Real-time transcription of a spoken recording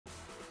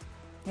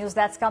News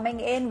that's coming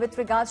in with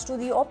regards to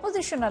the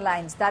opposition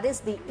alliance, that is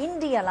the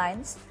India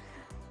alliance.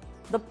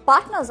 The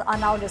partners are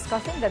now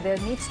discussing that there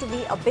needs to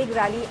be a big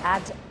rally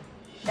at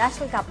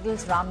national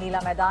capital's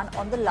Leela Maidan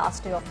on the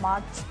last day of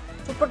March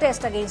to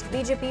protest against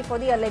BJP for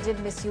the alleged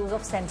misuse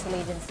of central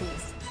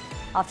agencies.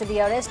 After the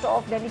arrest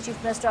of Delhi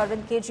Chief Minister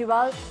Arvind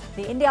Kejriwal,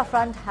 the India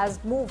Front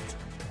has moved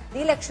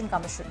the Election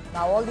Commission.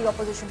 Now all the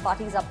opposition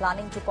parties are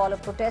planning to call a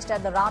protest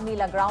at the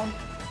Leela ground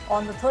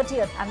on the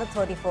 30th and the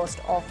 31st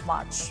of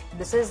March.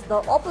 This is the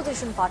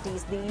opposition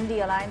parties, the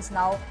India Alliance,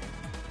 now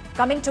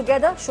coming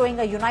together,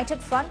 showing a united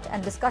front,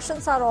 and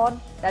discussions are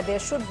on that there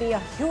should be a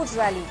huge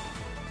rally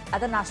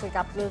at the national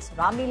capital's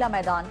Leela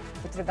Maidan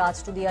with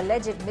regards to the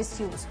alleged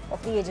misuse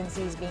of the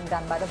agencies being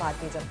done by the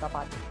Bharatiya Janata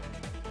Party.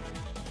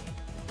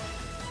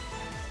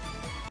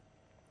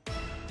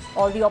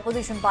 All the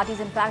opposition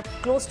parties, in fact,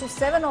 close to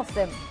 7 of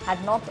them,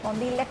 had knocked on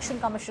the Election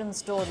Commission's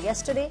door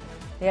yesterday.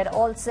 They had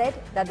all said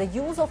that the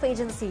use of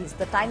agencies,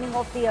 the timing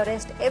of the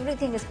arrest,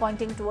 everything is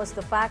pointing towards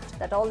the fact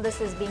that all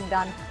this is being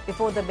done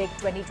before the big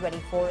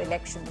 2024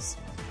 elections.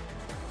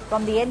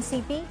 From the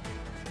NCP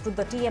to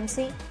the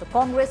TMC, the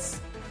Congress,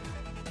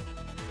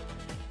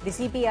 the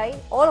CPI,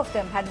 all of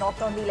them had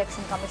knocked on the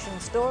Election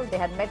Commission's door. They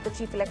had met the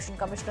Chief Election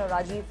Commissioner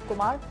Rajiv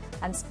Kumar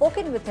and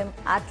spoken with him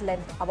at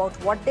length about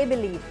what they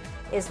believe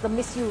is the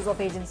misuse of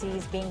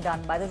agencies being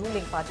done by the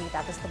ruling party,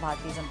 that is the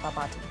Bharatiya Janata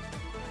Party.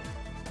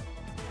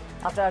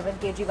 After Arvind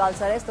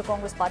Kejriwal's arrest, the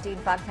Congress party in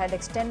fact had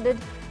extended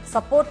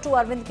support to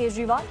Arvind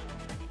Kejriwal,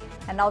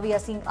 and now we are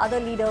seeing other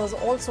leaders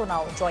also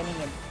now joining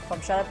in. From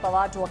Sharad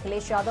Pawar to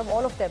Akhilesh Yadav,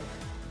 all of them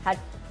had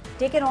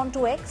taken on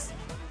to X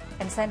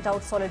and sent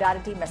out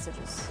solidarity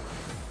messages.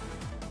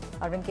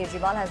 Arvind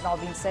Kejriwal has now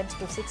been sent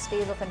to 6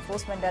 days of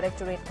Enforcement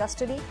Directorate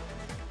custody.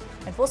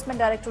 Enforcement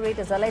Directorate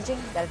is alleging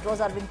that it was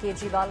Arvind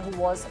Kejriwal who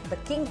was the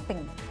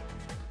kingpin,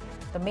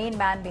 the main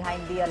man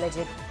behind the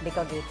alleged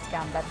Liquorgate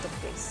scam that took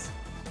place.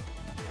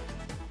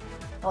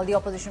 All the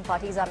opposition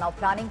parties are now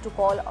planning to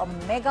call a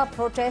mega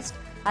protest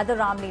at the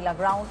Leela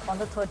ground on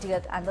the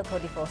 30th and the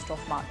 31st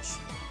of March.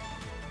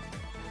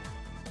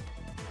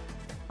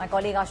 My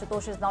colleague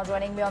Ashutosh is now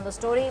joining me on the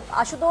story.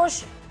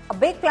 Ashutosh, a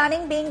big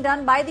planning being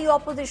done by the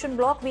opposition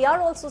bloc. We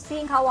are also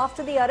seeing how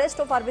after the arrest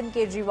of Arvind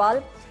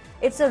Kejriwal,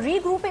 it's a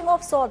regrouping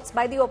of sorts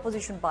by the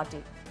opposition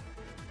party.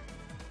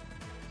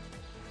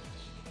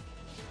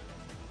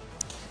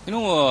 You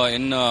know,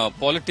 in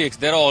politics,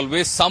 there are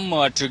always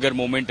some trigger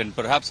moment, and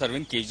perhaps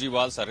Arvind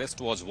Kejriwal's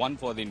arrest was one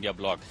for the India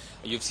bloc.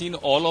 You've seen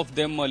all of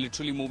them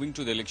literally moving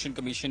to the Election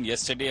Commission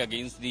yesterday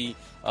against the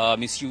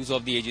misuse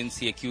of the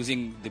agency,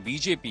 accusing the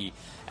BJP.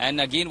 And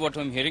again, what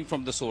I'm hearing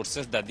from the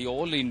sources that the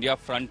All India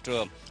Front,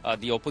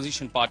 the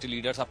opposition party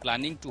leaders are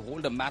planning to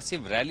hold a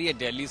massive rally at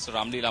Delhi's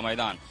Leela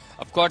Maidan.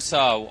 Of course,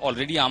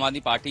 already Aam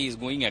Aadmi Party is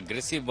going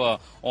aggressive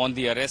on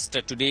the arrest.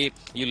 Today,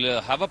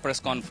 you'll have a press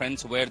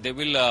conference where they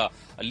will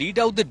lead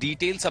out the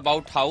details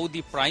about how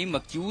the prime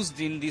accused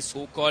in the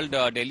so-called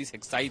Delhi's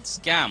excise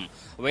scam,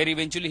 where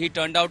eventually he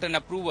turned out an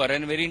approver,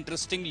 and very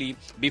interestingly,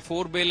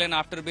 before bail and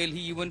after bail, he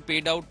even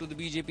paid out to the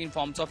BJP in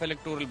forms of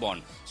electoral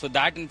bond. So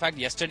that, in fact,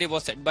 yesterday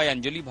was said by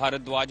Anjali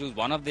Bharadwaj, who's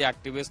one of the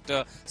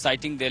activists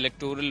citing the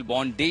electoral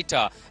bond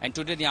data, and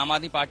today the Aam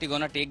Aadmi Party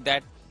gonna take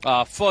that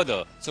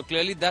further. So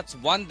clearly that's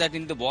one that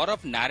in the war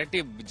of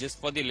narrative just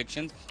for the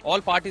elections,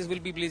 all parties will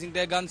be blazing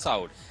their guns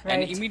out. Right.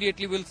 And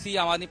immediately we'll see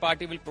Aam Aadmi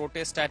Party will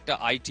protest at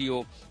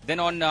ITO. Then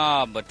on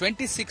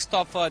 26th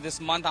of this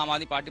month, Aam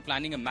Aadmi Party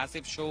planning a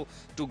massive show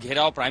to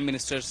Gherao Prime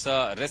Minister's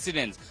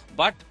residence.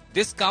 But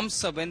this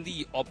comes when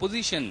the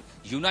opposition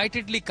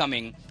unitedly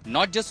coming,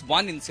 not just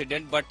one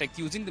incident, but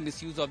accusing the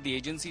misuse of the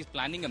agencies,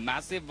 planning a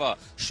massive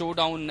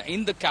showdown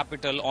in the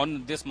capital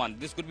on this month.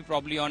 This could be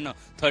probably on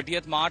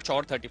 30th March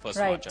or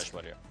 31st March,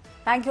 Ashwarya.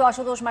 Thank you,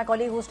 Ashutosh, my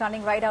colleague who's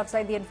standing right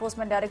outside the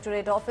Enforcement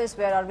Directorate office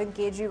where Arvind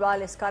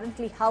Kejriwal is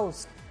currently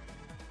housed.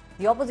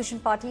 The opposition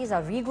parties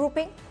are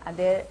regrouping and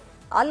they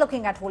are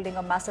looking at holding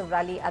a massive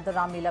rally at the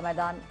Leela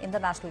Maidan in the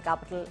national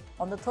capital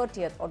on the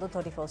 30th or the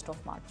 31st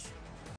of March.